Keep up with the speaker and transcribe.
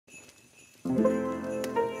Good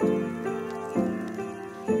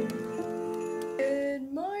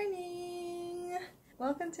morning!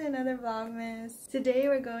 Welcome to another Vlogmas. Today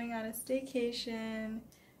we're going on a staycation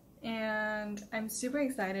and I'm super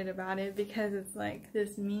excited about it because it's like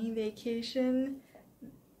this mini vacation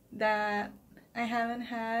that I haven't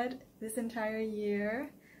had this entire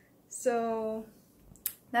year. So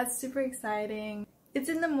that's super exciting. It's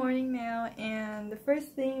in the morning now and the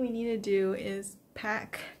first thing we need to do is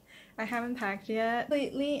pack. I haven't packed yet.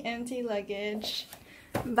 Completely empty luggage.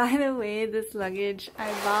 By the way, this luggage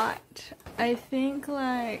I bought, I think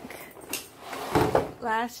like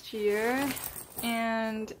last year,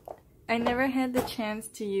 and I never had the chance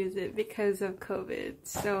to use it because of COVID.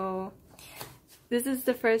 So this is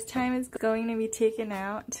the first time it's going to be taken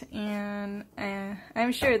out, and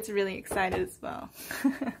I'm sure it's really excited as well.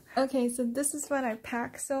 Okay, so this is what I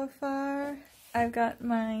packed so far. I've got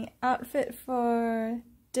my outfit for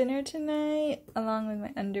dinner tonight, along with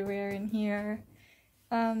my underwear in here.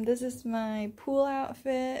 This is my pool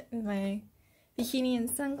outfit with my bikini and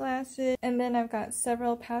sunglasses. And then I've got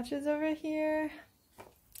several pouches over here.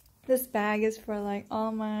 This bag is for like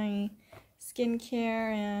all my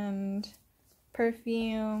skincare and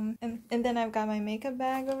perfume. And then I've got my makeup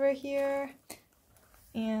bag over here.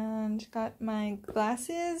 And got my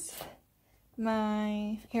glasses,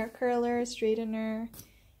 my hair curler, straightener.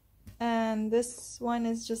 And this one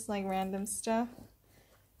is just like random stuff.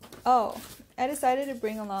 Oh, I decided to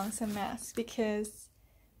bring along some masks because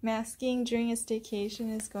masking during a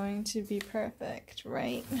staycation is going to be perfect,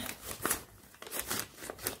 right?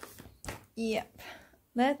 Yep.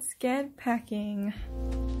 Let's get packing.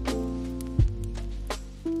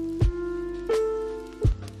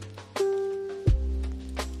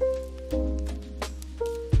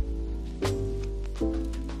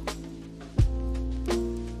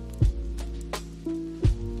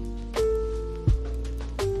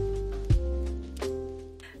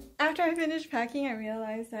 After I finished packing, I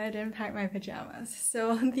realized that I didn't pack my pajamas,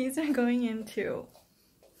 so these are going in too.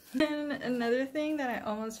 And another thing that I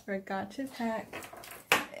almost forgot to pack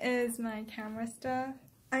is my camera stuff.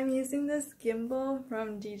 I'm using this gimbal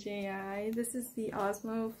from DJI. This is the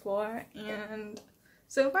Osmo 4, and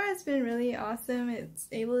so far it's been really awesome. It's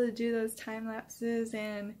able to do those time lapses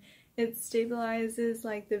and it stabilizes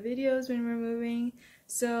like the videos when we're moving.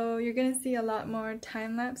 So you're gonna see a lot more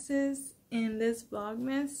time lapses in this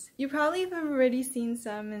Vlogmas. You probably have already seen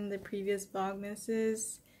some in the previous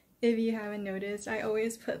Vlogmases. If you haven't noticed, I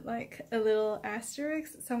always put like a little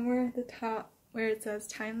asterisk somewhere at the top where it says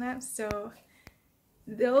time-lapse, so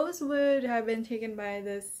those would have been taken by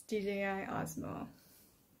this DJI Osmo.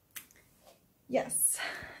 Yes.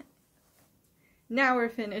 Now we're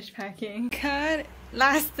finished packing. Cut.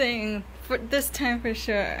 Last thing for this time for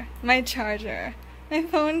sure. My charger. My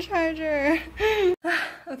phone charger.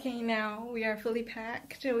 Okay, now we are fully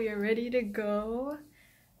packed. We are ready to go.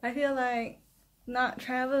 I feel like not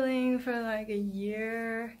traveling for like a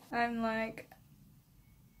year. I'm like,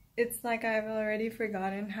 it's like I've already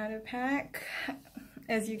forgotten how to pack.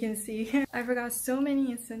 As you can see, I forgot so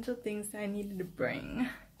many essential things that I needed to bring.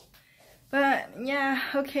 But yeah,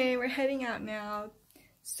 okay, we're heading out now.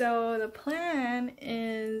 So the plan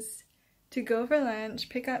is to go for lunch,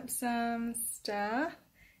 pick up some stuff,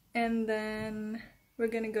 and then we're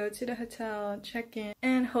gonna go to the hotel, check in,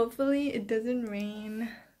 and hopefully it doesn't rain.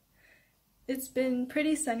 It's been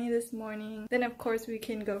pretty sunny this morning. Then of course we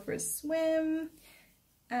can go for a swim,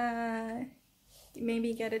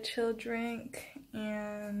 maybe get a chill drink,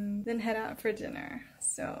 and then head out for dinner.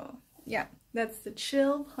 So yeah, that's the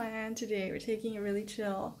chill plan today. We're taking it really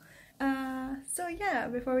chill. So yeah,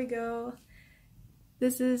 before we go,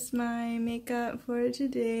 this is my makeup for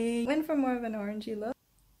today. Went for more of an orangey look.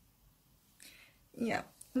 Yeah,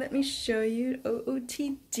 let me show you.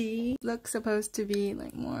 OOTD look supposed to be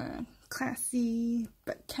like more classy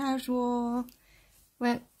but casual.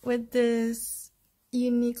 Went with this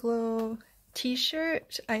Uniqlo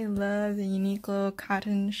t-shirt. I love the Uniqlo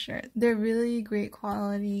cotton shirt. They're really great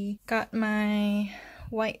quality. Got my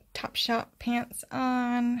white Topshop pants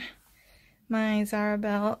on, my Zara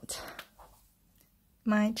belt,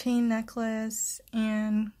 my chain necklace,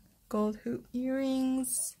 and gold hoop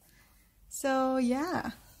earrings. So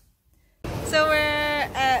yeah. So we're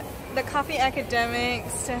at the Coffee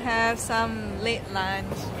Academics to have some late lunch,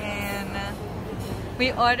 and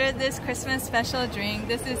we ordered this Christmas special drink.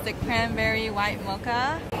 This is the cranberry white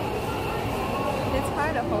mocha. It's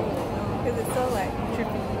hard to hold because it's so like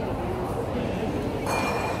trippy.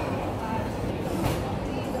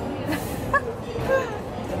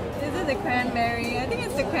 This is the cranberry. I think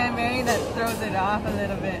it's the cranberry that throws it off a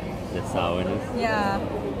little bit. The sourness? Yeah.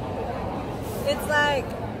 It's like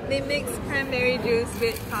they mix cranberry juice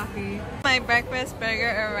with coffee. My breakfast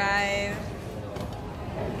burger arrived.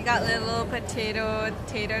 We got little potato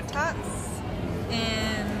tater tots.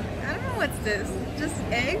 And I don't know what's this. Just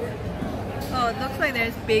egg? Oh, it looks like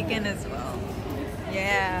there's bacon as well.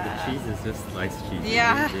 Yeah. The cheese is just sliced cheese.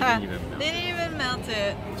 Yeah. They didn't even melt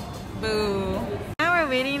it. Boo. Now we're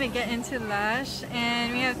waiting to get into Lush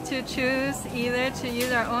and we have to choose either to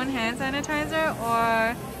use our own hand sanitizer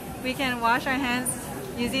or we can wash our hands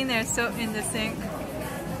using their soap in the sink.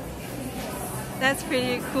 That's a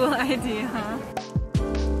pretty cool idea, huh?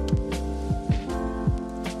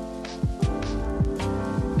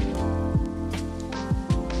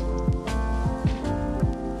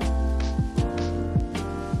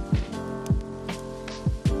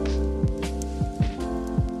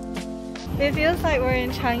 It feels like we're in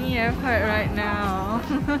Changi Airport right now.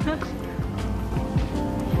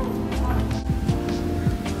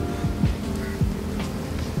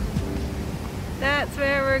 That's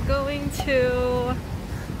where we're going to.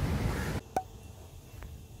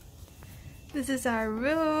 This is our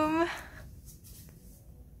room.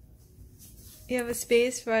 We have a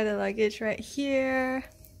space for the luggage right here.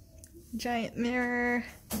 Giant mirror.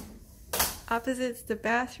 Opposite's the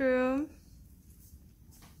bathroom.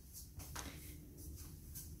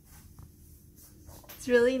 It's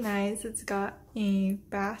really nice. It's got a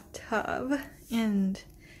bathtub and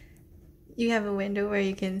you have a window where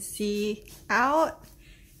you can see out,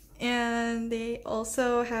 and they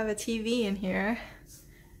also have a TV in here.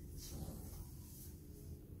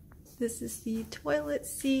 This is the toilet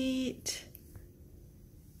seat,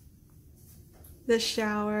 the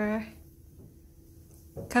shower.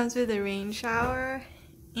 Comes with a rain shower,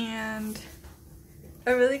 and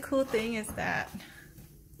a really cool thing is that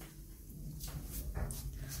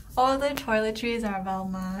all the toiletries are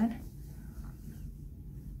Vlogmas.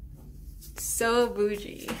 So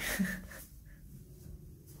bougie.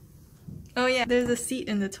 Oh yeah, there's a seat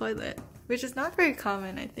in the toilet, which is not very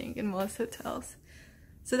common, I think, in most hotels.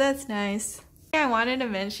 So that's nice. Thing I wanted to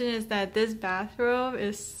mention is that this bathrobe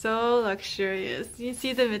is so luxurious. You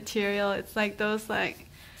see the material, it's like those like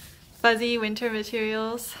fuzzy winter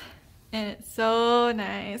materials, and it's so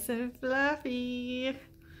nice and fluffy.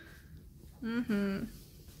 And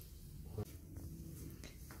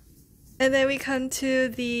then we come to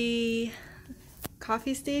the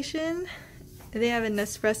coffee station. They have an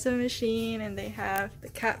espresso machine and they have the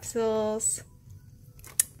capsules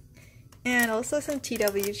and also some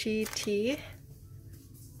TWG tea.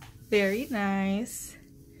 Very nice.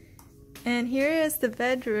 And here is the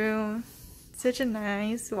bedroom. Such a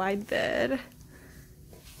nice wide bed.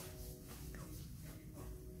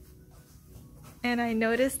 And I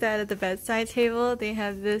noticed that at the bedside table they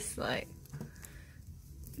have this like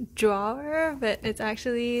drawer, but it's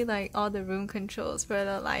actually like all the room controls for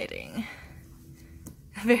the lighting.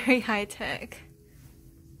 Very high tech.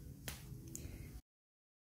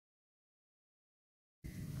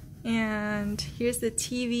 And here's the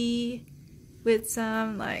TV with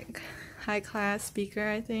some like high class speaker,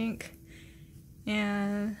 I think,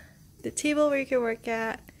 and the table where you can work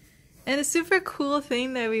at. And a super cool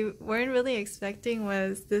thing that we weren't really expecting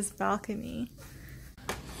was this balcony.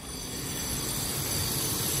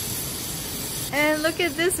 And look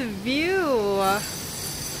at this view!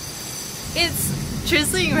 It's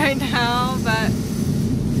drizzling right now, but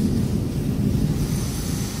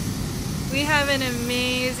we have an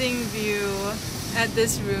amazing view at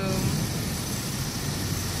this room.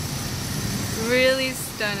 Really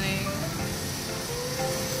stunning.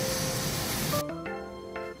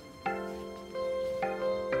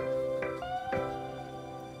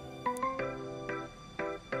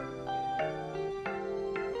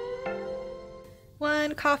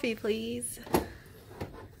 One coffee, please.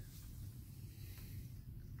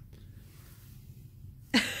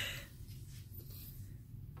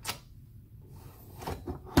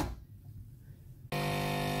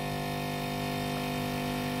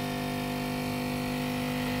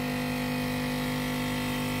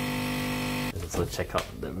 Let's also check out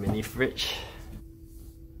the mini fridge.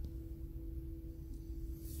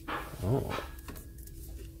 Oh,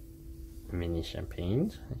 mini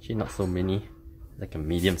champagne. Actually, not so mini. Like a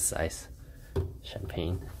medium size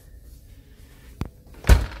champagne.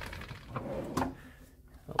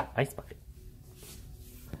 Oh, ice bucket.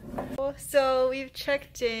 So we've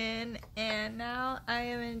checked in and now I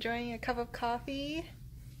am enjoying a cup of coffee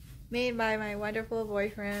made by my wonderful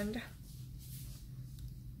boyfriend.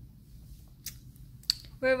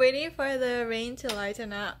 We're waiting for the rain to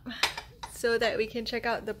lighten up so that we can check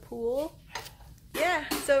out the pool. yeah,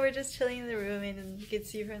 so we're just chilling in the room, and you can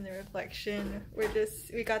see from the reflection,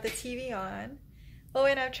 we got the TV on. Oh,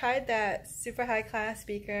 and I've tried that super high class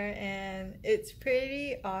speaker, and it's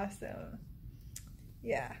pretty awesome.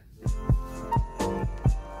 Yeah.